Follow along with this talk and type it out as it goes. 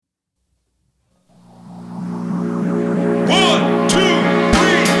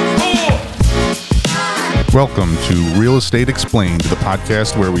Welcome to Real Estate Xplained, the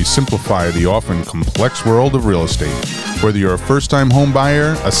podcast where we simplify the often complex world of real estate. Whether you're a first-time home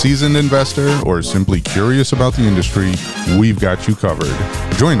buyer, a seasoned investor, or simply curious about the industry, we've got you covered.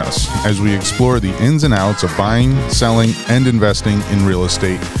 Join us as we explore the ins and outs of buying, selling, and investing in real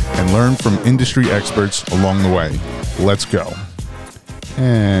estate and learn from industry experts along the way. Let's go.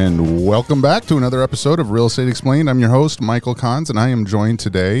 And welcome back to another episode of Real Estate Explained. I'm your host, Michael Kahns, and I am joined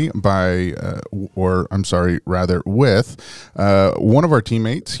today with one of our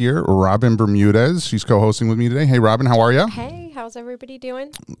teammates here, Robin Bermudez. She's co-hosting with me today. Hey, Robin, how are you? Hey, how's everybody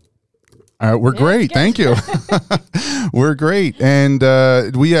doing? We're great. Thank you. We're great. And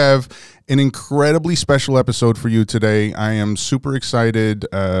we have an incredibly special episode for you today. I am super excited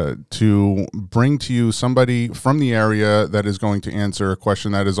to bring to you somebody from the area that is going to answer a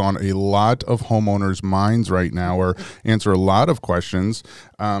question that is on a lot of homeowners' minds right now, or answer a lot of questions.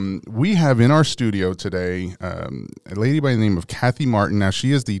 We have in our studio today a lady by the name of Kathy Martin. Now,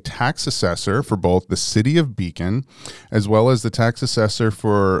 she is the tax assessor for both the city of Beacon as well as the tax assessor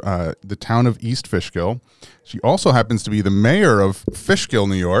for the town of East Fishkill. She also happens to be the mayor of Fishkill,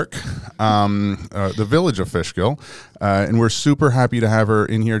 New York, the village of Fishkill, and we're super happy to have her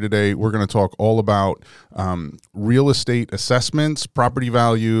in here today. We're going to talk all about real estate assessments, property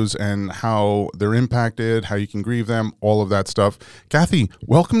values, and how they're impacted, how you can grieve them, all of that stuff. Kathy,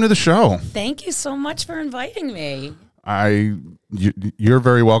 welcome to the show. Thank you so much for inviting me. You're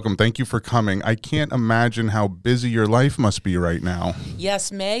very welcome. Thank you for coming. I can't imagine how busy your life must be right now. Yes,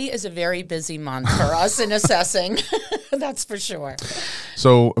 May is a very busy month for us in assessing. That's for sure.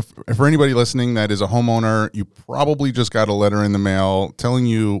 So for anybody listening that is a homeowner, you probably just got a letter in the mail telling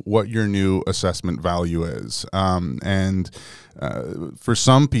you what your new assessment value is. For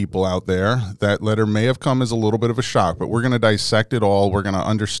some people out there, that letter may have come as a little bit of a shock, but we're going to dissect it all. We're going to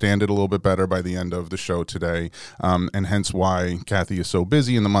understand it a little bit better by the end of the show today, and hence why Kathy is so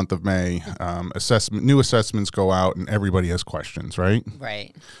busy in the month of May. New assessments go out, and everybody has questions, right?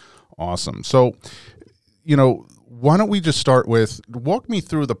 Right. Awesome. So, why don't we just start with, walk me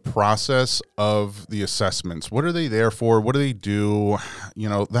through the process of the assessments. What are they there for? What do they do?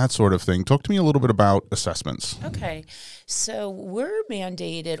 That sort of thing. Talk to me a little bit about assessments. Okay. So we're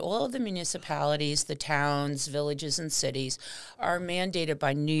mandated, all of the municipalities, the towns, villages, and cities are mandated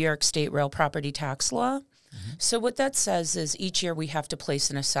by New York State real property tax law. Mm-hmm. So what that says is each year we have to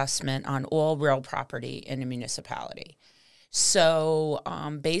place an assessment on all real property in a municipality. So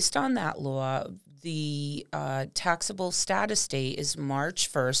based on that law, the taxable status date is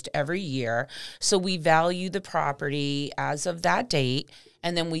March 1st every year. So we value the property as of that date,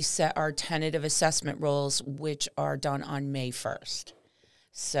 and then we set our tentative assessment rolls, which are done on May 1st.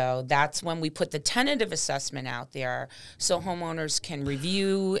 So that's when we put the tentative assessment out there so homeowners can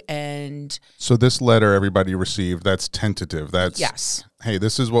review. And so this letter everybody received, that's tentative. That's, yes. Hey,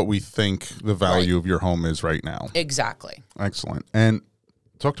 this is what we think the value of your home is right now. Exactly. Excellent. And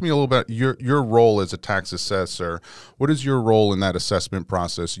talk to me a little bit your role as a tax assessor. What is your role in that assessment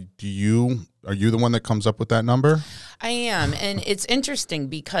process? Are you the one that comes up with that number? I am, and it's interesting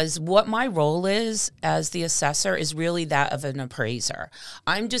because what my role is as the assessor is really that of an appraiser.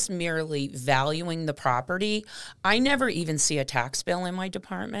 I'm just merely valuing the property. I never even see a tax bill in my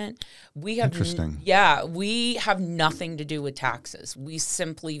department. Interesting. We have nothing to do with taxes. We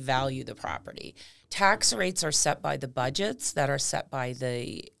simply value the property. Tax rates are set by the budgets that are set by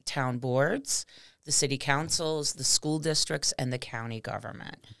the town boards, the city councils, the school districts, and the county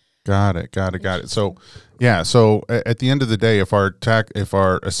government. Got it. So at the end of the day, if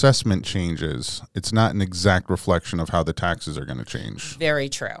our assessment changes, it's not an exact reflection of how the taxes are going to change. Very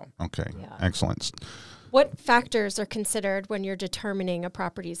true. Okay. Yeah. Excellent. What factors are considered when you're determining a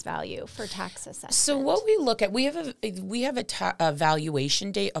property's value for tax assessment? So what we look at, we have a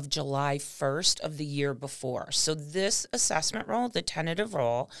valuation date of July 1st of the year before. So this assessment roll, the tentative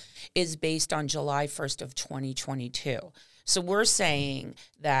roll, is based on July 1st of 2022. So we're saying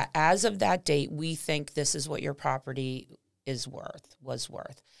that as of that date, we think this is what your property was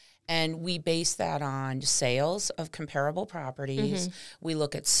worth. And we base that on sales of comparable properties. Mm-hmm. We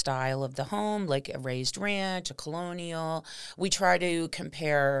look at style of the home, like a raised ranch, a colonial. We try to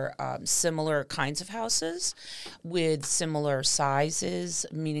compare similar kinds of houses with similar sizes,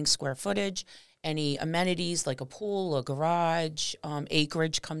 meaning square footage. Any amenities like a pool, a garage,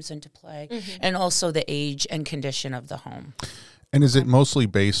 acreage comes into play, mm-hmm. and also the age and condition of the home. And is it mostly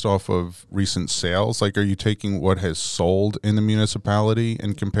based off of recent sales? Like, are you taking what has sold in the municipality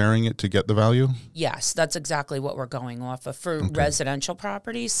and comparing it to get the value? Yes, that's exactly what we're going off of for residential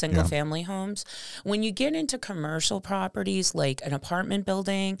properties, single family homes. When you get into commercial properties like an apartment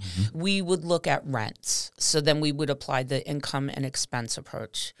building, we would look at rents. So then we would apply the income and expense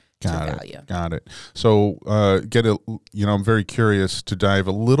approach to value. Got it. So I'm very curious to dive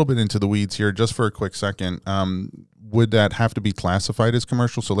a little bit into the weeds here just for a quick second. Would that have to be classified as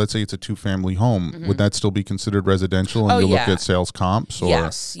commercial? So let's say it's a 2-family home. Would that still be considered residential? And you look at sales comps? Or?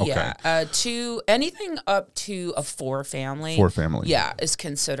 Yes, to anything up to a 4-family. 4-family. Yeah, is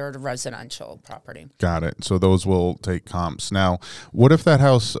considered a residential property. Got it. So those will take comps. Now, what if that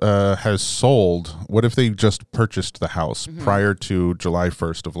house has sold? What if they just purchased the house prior to July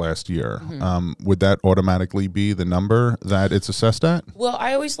 1st of last year? Would that automatically be the number that it's assessed at? Well,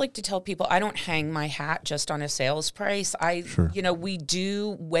 I always like to tell people I don't hang my hat just on a sales price. We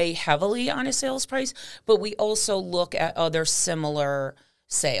do weigh heavily on a sales price, but we also look at other similar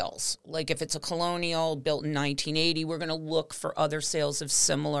sales. Like if it's a colonial built in 1980, we're going to look for other sales of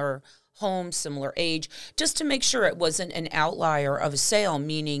similar homes, similar age, just to make sure it wasn't an outlier of a sale,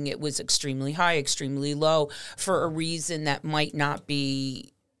 meaning it was extremely high, extremely low, for a reason that might not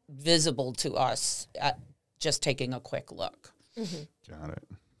be visible to us at just taking a quick look. Got it.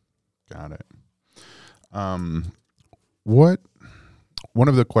 One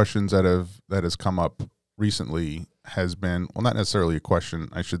of the questions that has come up recently has been, well, not necessarily a question,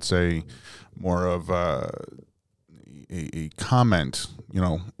 I should say more of a comment.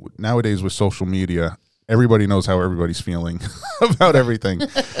 Nowadays with social media, everybody knows how everybody's feeling about everything.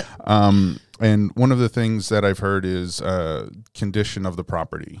 And one of the things that I've heard is condition of the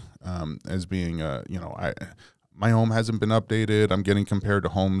property as being, my home hasn't been updated. I'm getting compared to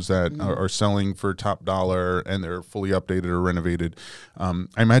homes that are selling for top dollar and they're fully updated or renovated. I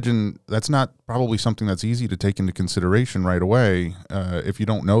imagine that's not probably something that's easy to take into consideration right away if you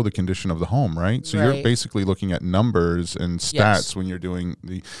don't know the condition of the home, right? So you're basically looking at numbers and stats when you're doing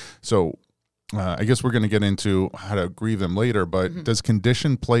I guess we're going to get into how to agree them later, but does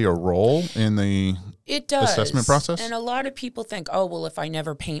condition play a role in the assessment process? And a lot of people think, oh, well, if I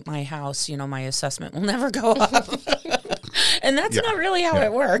never paint my house, my assessment will never go up. And that's not really how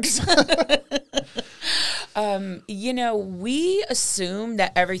it works. We assume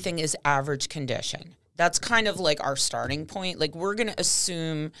that everything is average condition. That's kind of like our starting point. Like we're going to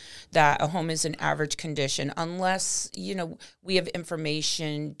assume that a home is in average condition unless, we have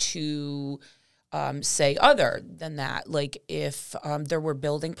information to say other than that. Like if there were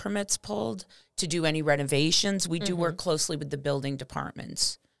building permits pulled to do any renovations, we do work closely with the building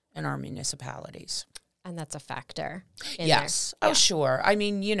departments in our municipalities. And that's a factor. Yes. Oh, sure. I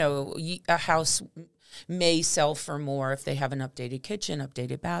mean, a house may sell for more if they have an updated kitchen,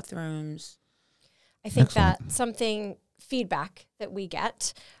 updated bathrooms. I think that feedback that we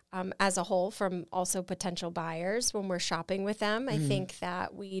get as a whole from also potential buyers when we're shopping with them, I think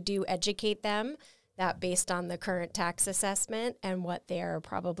that we do educate them that based on the current tax assessment and what they're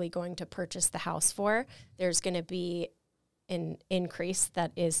probably going to purchase the house for, there's going to be an increase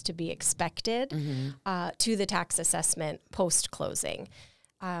that is to be expected to the tax assessment post-closing.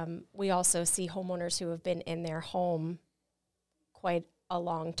 We also see homeowners who have been in their home quite a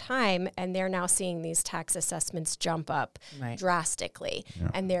long time, and they're now seeing these tax assessments jump up drastically. Yeah.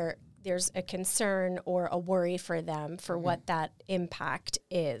 And there's a concern or a worry for them for what that impact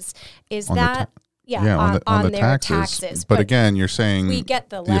is. Is on that on their taxes. But again, you're saying we get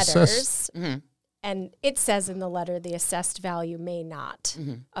the letters, and it says in the letter the assessed value may not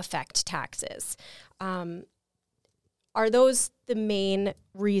affect taxes. Are those the main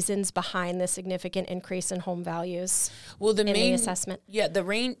reasons behind the significant increase in home values? Well, the main assessment. Yeah, the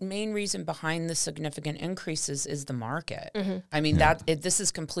main reason behind the significant increases is the market. I mean, this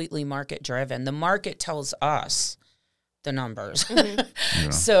is completely market driven. The market tells us the numbers.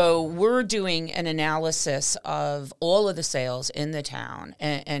 So we're doing an analysis of all of the sales in the town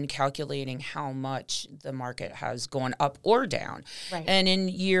and calculating how much the market has gone up or down. Right. And in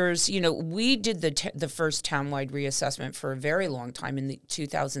years, we did the first townwide reassessment for a very long time in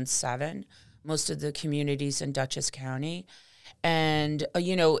 2007, most of the communities in Dutchess County. And,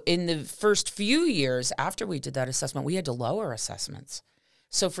 in the first few years after we did that assessment, we had to lower assessments.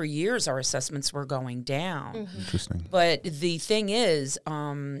 So for years, our assessments were going down. Interesting. But the thing is,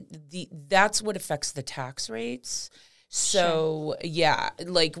 that's what affects the tax rates. So,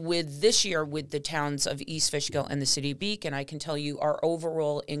 like with this year, with the towns of East Fishkill and the city of Beacon, I can tell you our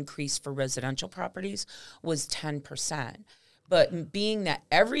overall increase for residential properties was 10%. But being that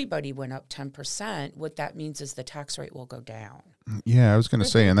everybody went up 10%, what that means is the tax rate will go down. Yeah, I was going to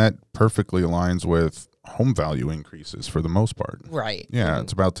say, and that perfectly aligns with home value increases for the most part. Right. Yeah,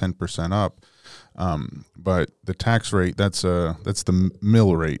 it's about 10% up. But the tax rate, that's the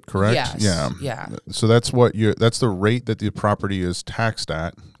mill rate, correct? Yes. Yeah. Yeah. So that's that's the rate that the property is taxed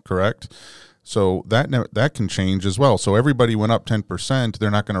at, correct? So that can change as well. So everybody went up 10%. They're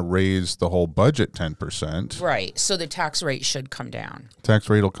not going to raise the whole budget 10%. Right. So the tax rate should come down. Tax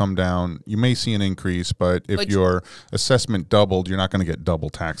rate will come down. You may see an increase, but if your assessment doubled, you're not going to get double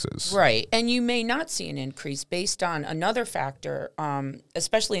taxes. Right. And you may not see an increase based on another factor,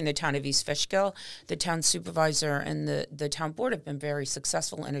 especially in the town of East Fishkill. The town supervisor and the town board have been very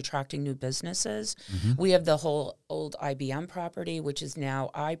successful in attracting new businesses. Mm-hmm. We have the whole old IBM property, which is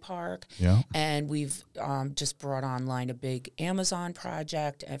now iPark. Yeah. And we've just brought online a big Amazon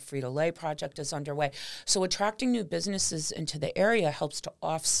project, and Frito-Lay project is underway. So attracting new businesses into the area helps to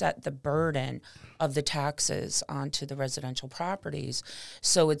offset the burden of the taxes onto the residential properties.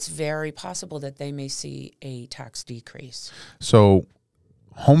 So it's very possible that they may see a tax decrease. So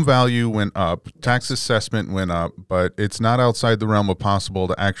home value went up, tax assessment went up, but it's not outside the realm of possible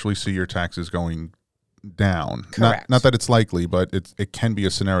to actually see your taxes going down. Correct. Not that it's likely, but it can be a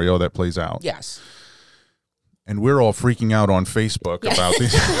scenario that plays out. Yes. And we're all freaking out on Facebook about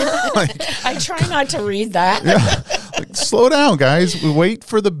these. I try not to read that. Yeah. Slow down, guys. We wait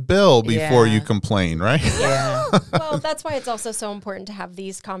for the bill before you complain, right? Yeah. Well, that's why it's also so important to have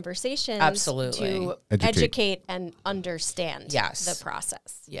these conversations. Absolutely. To educate and understand the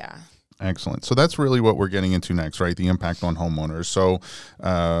process. Yeah. Excellent. So that's really what we're getting into next, right? The impact on homeowners. So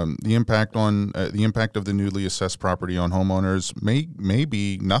the impact of the newly assessed property on homeowners may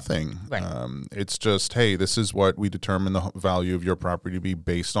be nothing. Right. It's just, hey, this is what we determine the value of your property to be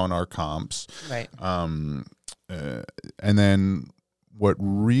based on our comps. Right. And then what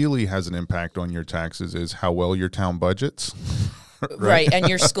really has an impact on your taxes is how well your town budgets. Right, and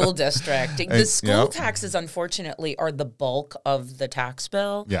your school district. The school taxes, unfortunately, are the bulk of the tax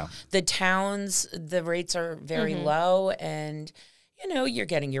bill. Yeah. The towns, the rates are very low, and you're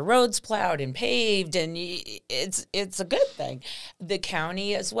getting your roads plowed and paved, and it's a good thing. The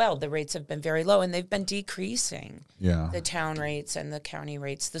county as well, the rates have been very low, and they've been decreasing. Yeah. The town rates and the county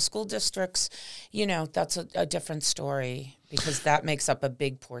rates. The school districts, that's a different story because that makes up a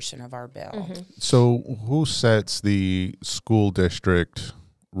big portion of our bill. Mm-hmm. So who sets the school district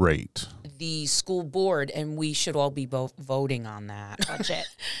rate? The school board, and we should all be voting on that budget.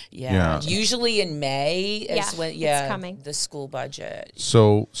 Yeah. Usually in May is when it's coming. The school budget.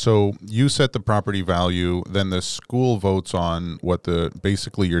 So you set the property value, then the school votes on what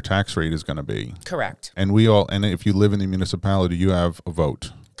basically your tax rate is going to be. Correct. And if you live in the municipality, you have a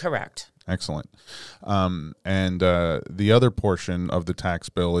vote. Correct. Excellent. And the other portion of the tax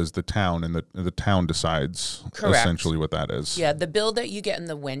bill is the town, and the town decides essentially what that is. Yeah, the bill that you get in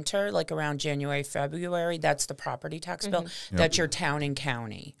the winter, like around January, February, that's the property tax bill. Yep. That's your town and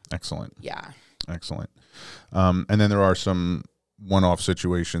county. Excellent. Yeah. Excellent. And then there are some one-off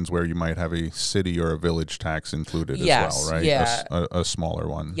situations where you might have a city or a village tax included as well, right? Yeah. A smaller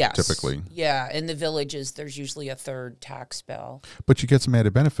one, typically. Yeah, in the villages, there's usually a third tax bill. But you get some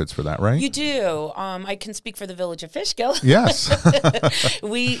added benefits for that, right? You do. I can speak for the village of Fishkill. Yes.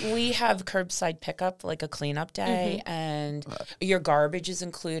 We have curbside pickup, like a cleanup day, and your garbage is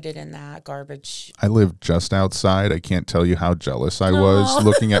included in that. Garbage. I live just outside. I can't tell you how jealous I was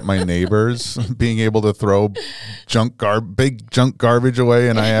looking at my neighbors being able to throw big junk garbage away,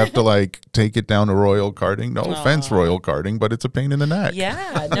 and I have to take it down to Royal Carting. No offense, Royal Carting, but it's a pain in the neck.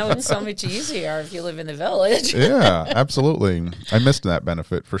 Yeah, no, it's so much easier if you live in the village. Yeah, absolutely. I missed that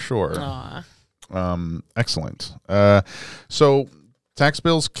benefit for sure. Excellent. So tax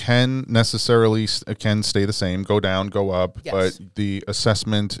bills can stay the same, go down, go up, but the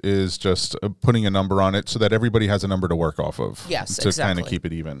assessment is just putting a number on it so that everybody has a number to work off of. Yes, to kind of keep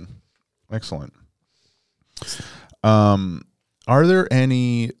it even. Excellent. Are there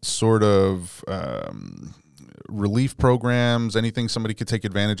any sort of relief programs, anything somebody could take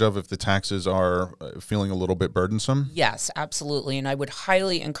advantage of if the taxes are feeling a little bit burdensome? Yes, absolutely. And I would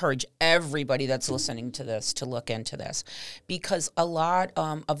highly encourage everybody that's listening to this to look into this, because a lot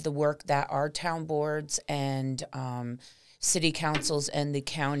of the work that our town boards and city councils and the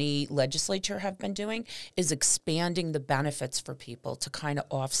county legislature have been doing is expanding the benefits for people to kind of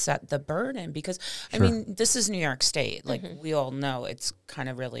offset the burden. Because, I mean, this is New York State. Like, we all know it's kind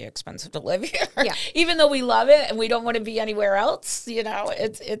of really expensive to live here. Yeah. Even though we love it and we don't want to be anywhere else, you know,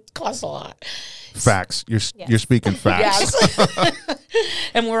 it costs a lot. Facts. You're speaking facts. Yes.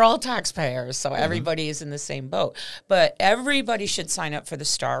 And we're all taxpayers, so everybody is in the same boat. But everybody should sign up for the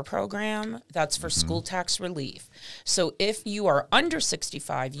STAR program. That's for school tax relief. So if you are under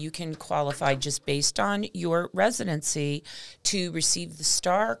 65, you can qualify just based on your residency to receive the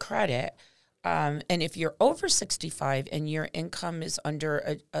STAR credit. And if you're over 65 and your income is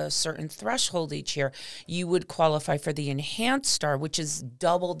under a certain threshold each year, you would qualify for the enhanced STAR, which is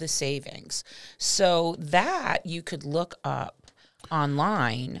double the savings. So that you could look up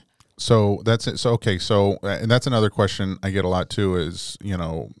online. So that's it. So, okay. So, and that's another question I get a lot too is, you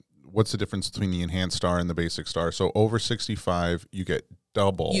know, what's the difference between the enhanced STAR and the basic STAR? So over 65, you get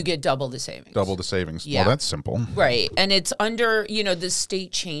double. You get double the savings. Double the savings. Yeah. Well, that's simple. Right. And it's under, you know, the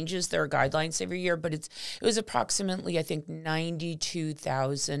state changes their guidelines every year, but it was approximately, I think,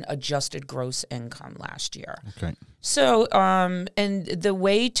 92,000 adjusted gross income last year. Okay. So, and the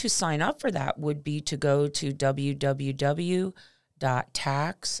way to sign up for that would be to go to www.tax.ny.gov.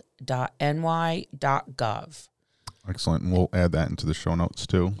 Excellent. And we'll add that into the show notes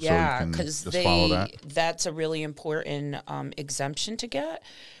too. Yeah, because because follow that. That's a really important exemption to get.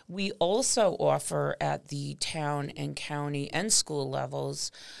 We also offer at the town and county and school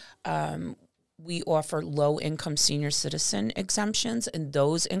levels, we offer low-income senior citizen exemptions, and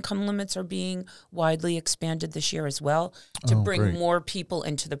those income limits are being widely expanded this year as well to bring more people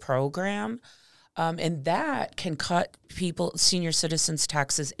into the program. And that can cut senior citizens'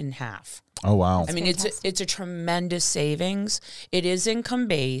 taxes in half. Oh, wow. I mean, it's a tremendous savings. It is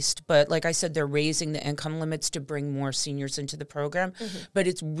income-based, but like I said, they're raising the income limits to bring more seniors into the program. But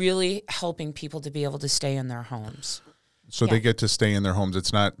it's really helping people to be able to stay in their homes. So they get to stay in their homes.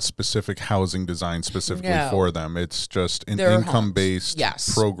 It's not specific housing designed specifically for them. It's just an income-based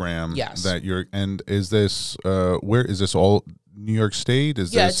program that you're. And is this where is this all New York State?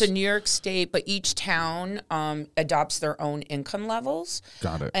 It's a New York State, but each town adopts their own income levels.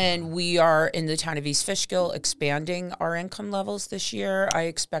 Got it. And we are in the town of East Fishkill expanding our income levels this year. I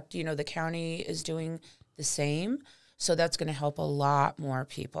expect, you know, the county is doing the same. So that's going to help a lot more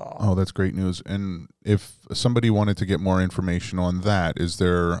people. Oh, that's great news. And if somebody wanted to get more information on that, is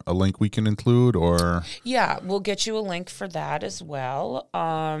there a link we can include or? Yeah, we'll get you a link for that as well.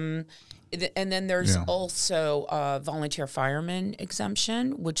 And then there's also a volunteer fireman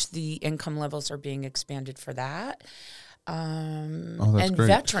exemption, which the income levels are being expanded for that. That's and great.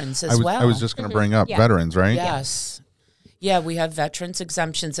 Veterans as well. I was just going to bring up veterans, right? Yes. Yeah, we have veterans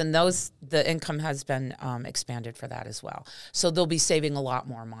exemptions, and the income has been expanded for that as well. So they'll be saving a lot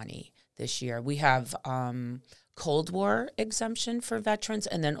more money this year. We have Cold War exemption for veterans,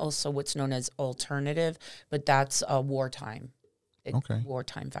 and then also what's known as alternative, but that's a wartime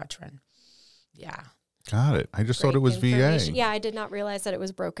veteran. Yeah. Got it. I just thought it was VA. Yeah, I did not realize that it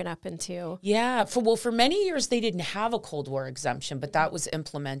was broken up into. Yeah. For many years, they didn't have a Cold War exemption, but that was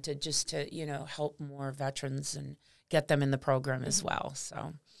implemented just to, you know, help more veterans and get them in the program as well.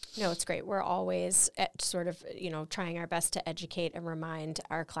 So. No, it's great. We're always sort of, you know, trying our best to educate and remind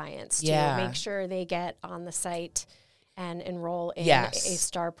our clients to make sure they get on the site and enroll in a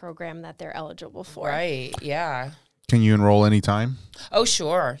STAR program that they're eligible for. Right. Yeah. Can you enroll anytime? Oh,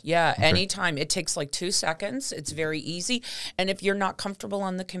 sure. Yeah, anytime. It takes like 2 seconds. It's very easy. And if you're not comfortable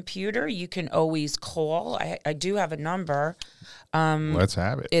on the computer, you can always call. I do have a number. Let's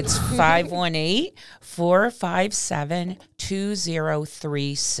have it. It's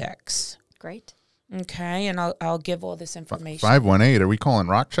 518-457-2036. Great. Okay, and I'll give all this information. 518. Are we calling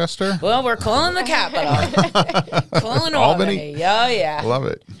Rochester? Well, we're calling the capital. Calling Albany. Yeah. Love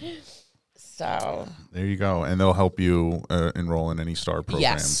it. So there you go. And they'll help you enroll in any STAR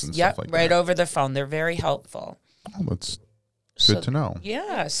programs and stuff like that. Right over the phone. They're very helpful. Oh, that's good to know.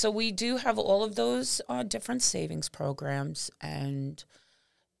 Yeah. So we do have all of those different savings programs. And,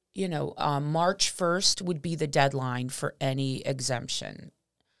 you know, March 1st would be the deadline for any exemption.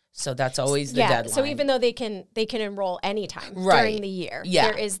 So that's always the deadline. So even though they can enroll anytime during the year,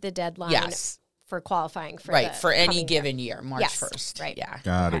 there is the deadline. For qualifying for for any given year, March 1st. Right. Yeah.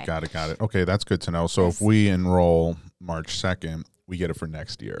 Got it. Okay, that's good to know. So if we enroll March 2nd, we get it for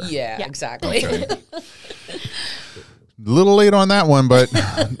next year. Yeah. Exactly. Okay. little late on that one, but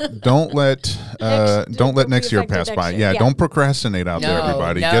don't let next year pass by. Yeah, don't procrastinate out there,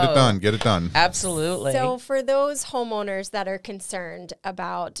 everybody. Get it done. Get it done. Absolutely. So for those homeowners that are concerned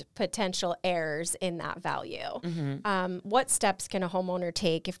about potential errors in that value, what steps can a homeowner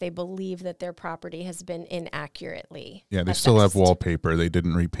take if they believe that their property has been inaccurately assessed? Still have wallpaper they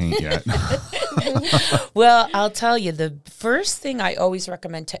didn't repaint yet. Well, I'll tell you, the first thing I always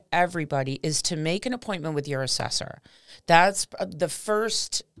recommend to everybody is to make an appointment with your assessor. That's the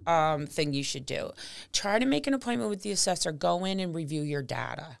first thing you should do. Try to make an appointment with the assessor. Go in and review your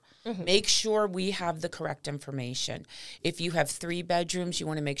data. Make sure we have the correct information. If you have 3 bedrooms, you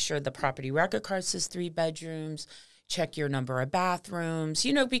want to make sure the property record card says 3 bedrooms. Check your number of bathrooms,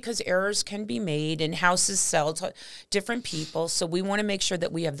 because errors can be made and houses sell to different people. So we want to make sure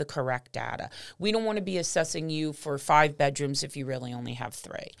that we have the correct data. We don't want to be assessing you for 5 bedrooms if you really only have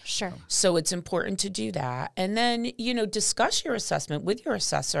 3. Sure. So it's important to do that. And then, discuss your assessment with your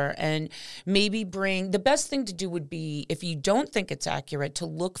assessor and maybe the best thing to do would be, if you don't think it's accurate, to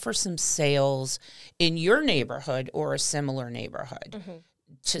look for some sales in your neighborhood or a similar neighborhood.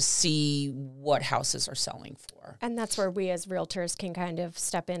 To see what houses are selling for. And that's where we as realtors can kind of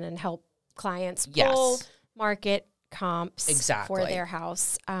step in and help clients pull market comps for their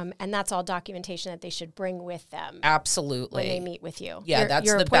house. And that's all documentation that they should bring with them. Absolutely. When they meet with you. Yeah,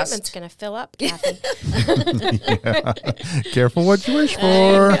 your appointment's going to fill up, Kathy. Careful what you wish for.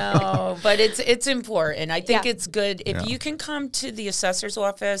 I know, but it's important. I think it's good if you can come to the assessor's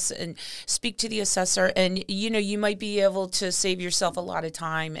office and speak to the assessor, and you might be able to save yourself a lot of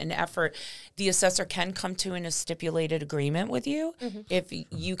time and effort. The assessor can come to a stipulated agreement with you. If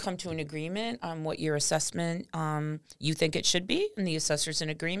you come to an agreement on what your assessment you think it should be, and the assessor's in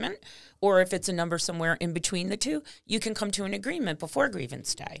agreement, or if it's a number somewhere in between the two, you can come to an agreement before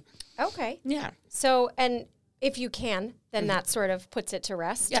grievance day. Okay. Yeah. So, and if you can, then that sort of puts it to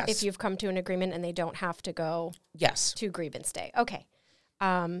rest. Yes. If you've come to an agreement and they don't have to go to grievance day. Okay.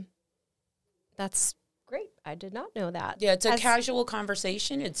 That's great. I did not know that. Yeah, it's a casual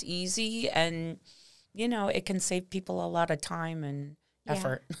conversation. It's easy, and, it can save people a lot of time and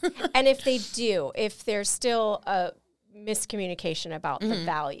effort. And if there's still a miscommunication about the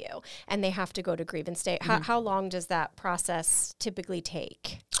value and they have to go to grievance day, how long does that process typically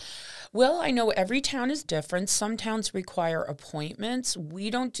take? Well, I know every town is different. Some towns require appointments. We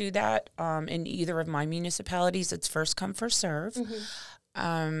don't do that in either of my municipalities. It's first come, first serve.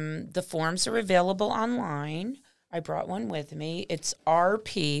 The forms are available online. I brought one with me. It's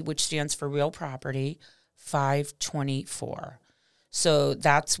RP, which stands for Real Property, 524. So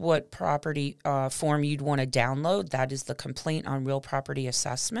that's what property form you'd want to download. That is the complaint on real property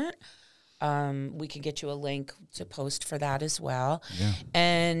assessment. We can get you a link to post for that as well. Yeah.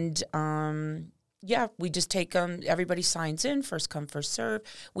 And we just take everybody signs in, first come, first serve.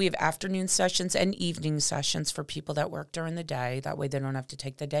 We have afternoon sessions and evening sessions for people that work during the day. That way they don't have to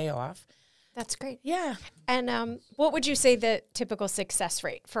take the day off. That's great. Yeah. And what would you say the typical success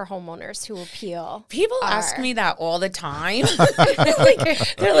rate for homeowners who appeal? People ask me that all the time.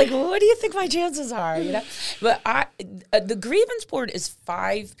 They're like, well, what do you think my chances are? But the grievance board is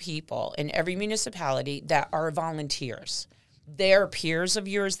 5 people in every municipality that are volunteers. They are peers of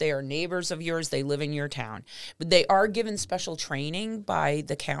yours. They are neighbors of yours. They live in your town. But they are given special training by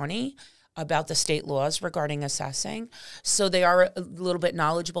the county about the state laws regarding assessing. So they are a little bit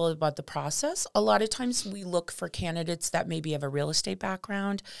knowledgeable about the process. A lot of times we look for candidates that maybe have a real estate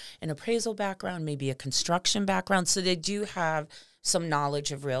background, an appraisal background, maybe a construction background. So they do have some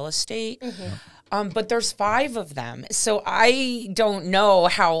knowledge of real estate. But there's 5 of them. So I don't know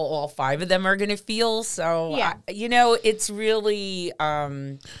how all 5 of them are going to feel. So, it's really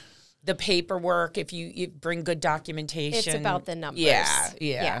the paperwork, if you bring good documentation. It's about the numbers.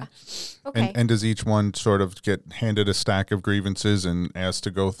 Yeah. Okay. And does each one sort of get handed a stack of grievances and asked to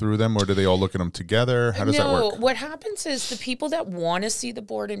go through them, or do they all look at them together? How does that work? What happens is the people that want to see the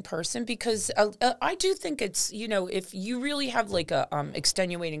board in person, because I do think it's, if you really have like a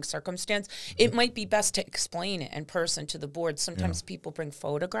extenuating circumstance, it might be best to explain it in person to the board. Sometimes people bring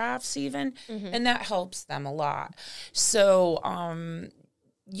photographs even, and that helps them a lot. So,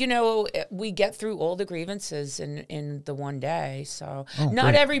 we get through all the grievances in the one day. So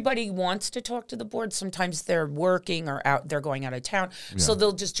not everybody wants to talk to the board. Sometimes they're working or they're going out of town. Yeah. So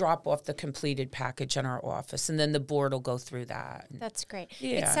they'll just drop off the completed package in our office, and then the board will go through that. That's great.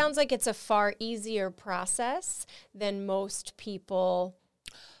 Yeah. It sounds like it's a far easier process than most people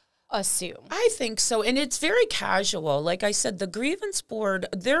assume. I think so, and it's very casual. Like I said, the grievance board,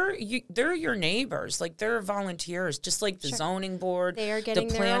 they're your neighbors. Like they're volunteers, just like the zoning board. They are getting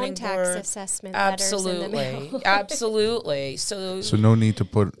the their own planning tax board. assessment letters in the mail. Absolutely. So no need to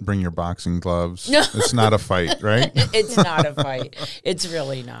bring your boxing gloves. No. It's not a fight, right? It's not a fight. It's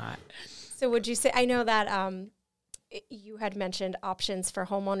really not. So would you say, I know that you had mentioned options for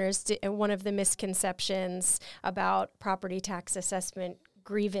homeowners. One of the misconceptions about property tax assessment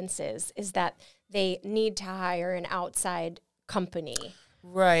grievances is that they need to hire an outside company.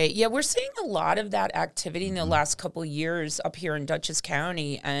 Right. Yeah, we're seeing a lot of that activity in the last couple of years up here in Dutchess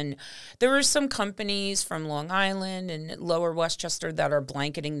County. And there are some companies from Long Island and Lower Westchester that are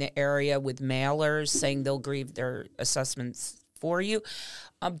blanketing the area with mailers saying they'll grieve their assessments for you.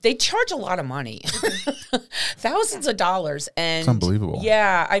 They charge a lot of money, thousands of dollars. And it's unbelievable.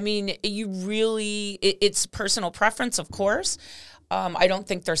 Yeah. I mean, it's personal preference, of course. I don't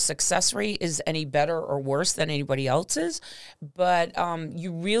think their success rate is any better or worse than anybody else's, but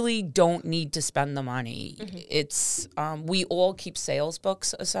you really don't need to spend the money. It's we all keep sales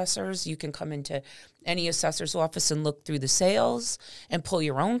books, assessors. You can come into any assessor's office and look through the sales and pull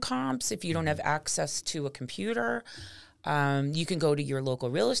your own comps if you don't have access to a computer. You can go to your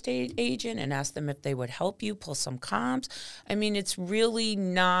local real estate agent and ask them if they would help you pull some comps. I mean, it's really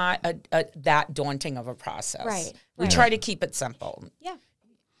not that daunting of a process. Right. We try to keep it simple. Yeah.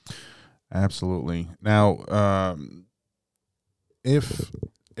 Absolutely. Now, if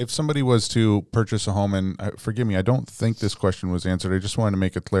somebody was to purchase a home, and forgive me, I don't think this question was answered. I just wanted to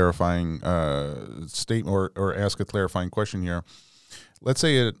make a clarifying statement or ask a clarifying question here. Let's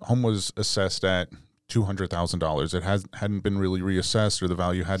say a home was assessed at $200,000. It hadn't been really reassessed, or the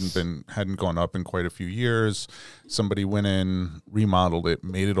value hadn't gone up in quite a few years. Somebody went in, remodeled it,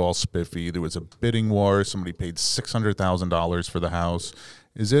 made it all spiffy. There was a bidding war. Somebody paid $600,000 for the house.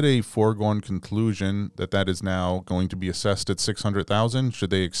 Is it a foregone conclusion that is now going to be assessed at $600,000? Should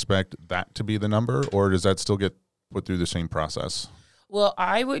they expect that to be the number, or does that still get put through the same process? Well,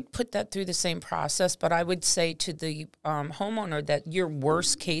 I would put that through the same process, but I would say to the homeowner that your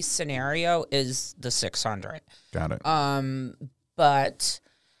worst case scenario is the 600. Got it. But,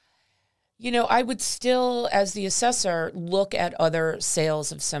 I would still, as the assessor, look at other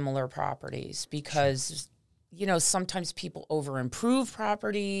sales of similar properties because, sometimes people over-improve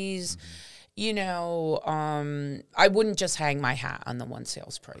properties. I wouldn't just hang my hat on the one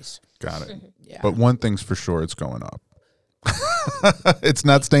sales price. Got it. Mm-hmm. Yeah. But one thing's for sure, it's going up. It's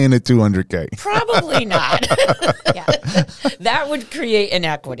not staying at $200K. Probably not. Yeah. That would create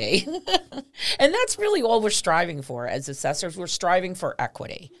inequity. And that's really all we're striving for as assessors. We're striving for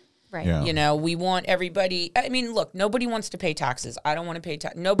equity. Right. Yeah. We want everybody. I mean, look, nobody wants to pay taxes. I don't want to pay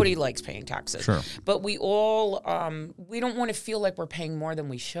tax. Nobody likes paying taxes. Sure. But we all, we don't want to feel like we're paying more than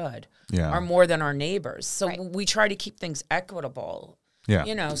we should. Yeah. Or more than our neighbors. So we try to keep things equitable. Yeah.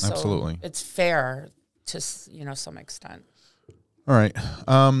 So absolutely. it's fair to, some extent. All right.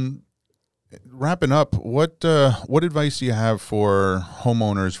 Wrapping up, what advice do you have for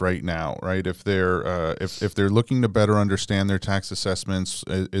homeowners right now? Right, if they're if they're looking to better understand their tax assessments,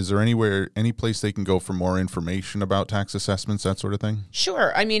 is there any place they can go for more information about tax assessments, that sort of thing?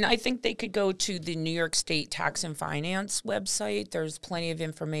 Sure. I mean, I think they could go to the New York State Tax and Finance website. There's plenty of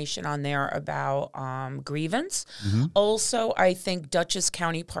information on there about grievance. Mm-hmm. Also, I think Dutchess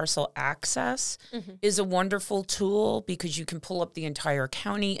County Parcel Access is a wonderful tool because you can pull up the entire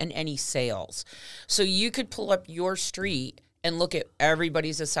county and any sale. So you could pull up your street and look at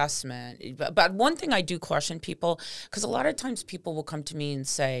everybody's assessment. But one thing I do caution people, because a lot of times people will come to me and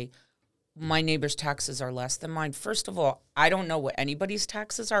say, my neighbor's taxes are less than mine. First of all, I don't know what anybody's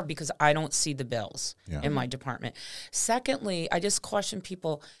taxes are because I don't see the bills in my department. Secondly, I just caution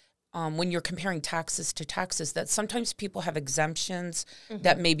people when you're comparing taxes to taxes that sometimes people have exemptions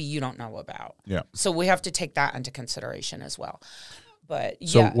that maybe you don't know about. Yeah. So we have to take that into consideration as well. But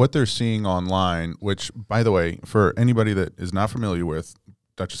so what they're seeing online, which, by the way, for anybody that is not familiar with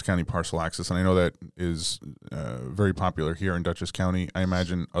Dutchess County Parcel Access, and I know that is very popular here in Dutchess County. I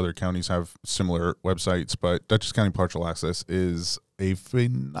imagine other counties have similar websites, but Dutchess County Parcel Access is a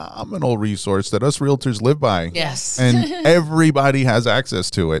phenomenal resource that us realtors live by. Yes. And everybody has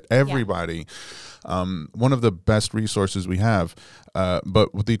access to it. Everybody. Yeah. One of the best resources we have.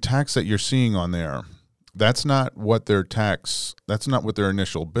 But with the tax that you're seeing on there, that's not what their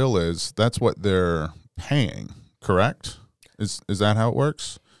initial bill is. That's what they're paying, correct? Is that how it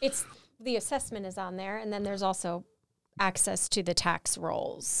works? It's the assessment is on there, and then there's also access to the tax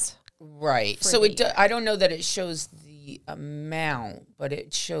rolls. Right. So I don't know that it shows the amount, but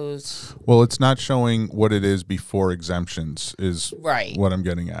it shows. Well, it's not showing what it is before exemptions is Right. what I'm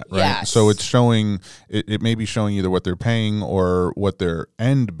getting at, right? Yes. So it's showing, it may be showing either what they're paying or what their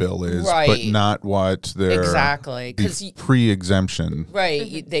end bill is, Right. but not what their Exactly. Because pre-exemption.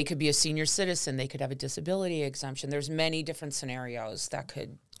 Right. They could be a senior citizen. They could have a disability exemption. There's many different scenarios that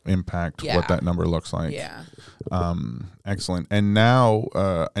could impact what that number looks like. Yeah. Excellent. And now,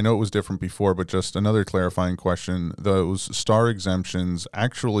 I know it was different before, but just another clarifying question. Those star exemptions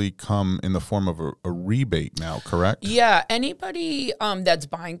actually come in the form of a rebate now, correct? Yeah. Anybody that's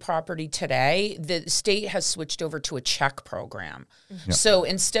buying property today, the state has switched over to a check program. Yep. So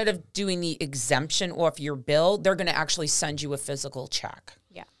instead of doing the exemption off your bill, they're going to actually send you a physical check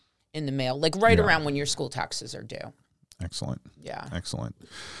in the mail, like around when your school taxes are due. Excellent. Yeah. Excellent.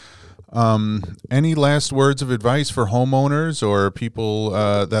 Any last words of advice for homeowners or people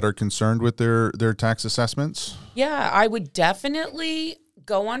that are concerned with their tax assessments? Yeah, I would definitely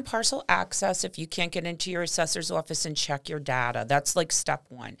go on Parcel Access if you can't get into your assessor's office and check your data. That's like step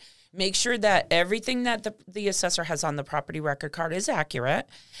one. Make sure that everything that the assessor has on the property record card is accurate.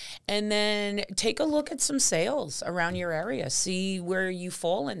 And then take a look at some sales around your area. See where you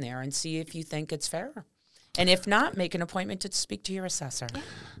fall in there and see if you think it's fair. And if not, make an appointment to speak to your assessor.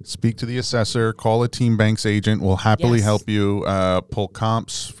 Speak to the assessor. Call a Team Banx agent. We'll happily help you pull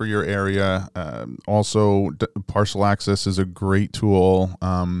comps for your area. Also, Parcel Access is a great tool.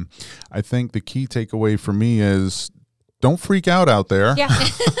 I think the key takeaway for me is don't freak out there. Yeah.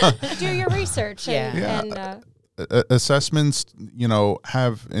 Do your research. And assessments,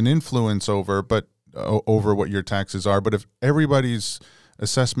 have an influence over what your taxes are. But if everybody's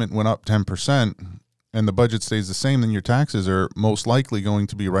assessment went up 10%, and the budget stays the same, then your taxes are most likely going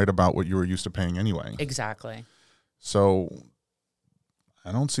to be right about what you were used to paying anyway. Exactly. So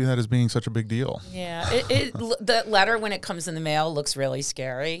I don't see that as being such a big deal. Yeah. The letter, when it comes in the mail, looks really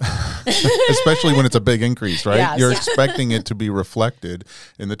scary. Especially when it's a big increase, right? Yes. You're expecting it to be reflected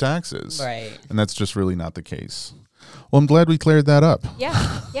in the taxes. Right. And that's just really not the case. Well, I'm glad we cleared that up.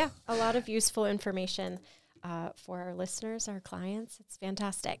 Yeah. A lot of useful information for our listeners, our clients. It's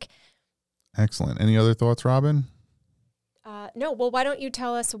fantastic. Excellent. Any other thoughts, Robin? No. Well, why don't you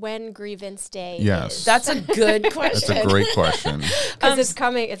tell us when grievance day is? That's a good question. That's a great question. Because it's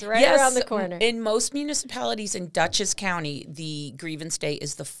coming. It's right around the corner. In most municipalities in Dutchess County, the grievance day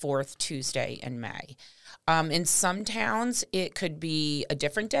is the 4th Tuesday in May. In some towns, it could be a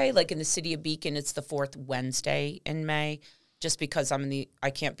different day. Like in the city of Beacon, it's the 4th Wednesday in May. Just because I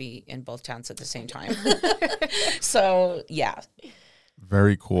can't be in both towns at the same time. So, yeah.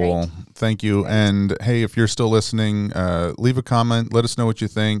 Very cool. Great. Thank you. And hey, if you're still listening, leave a comment. Let us know what you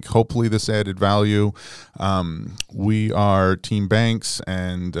think. Hopefully this added value. We are Team Banx,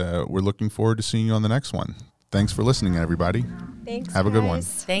 and we're looking forward to seeing you on the next one. Thanks for listening, everybody. Thanks. Have a good one.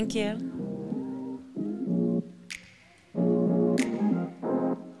 Thank you.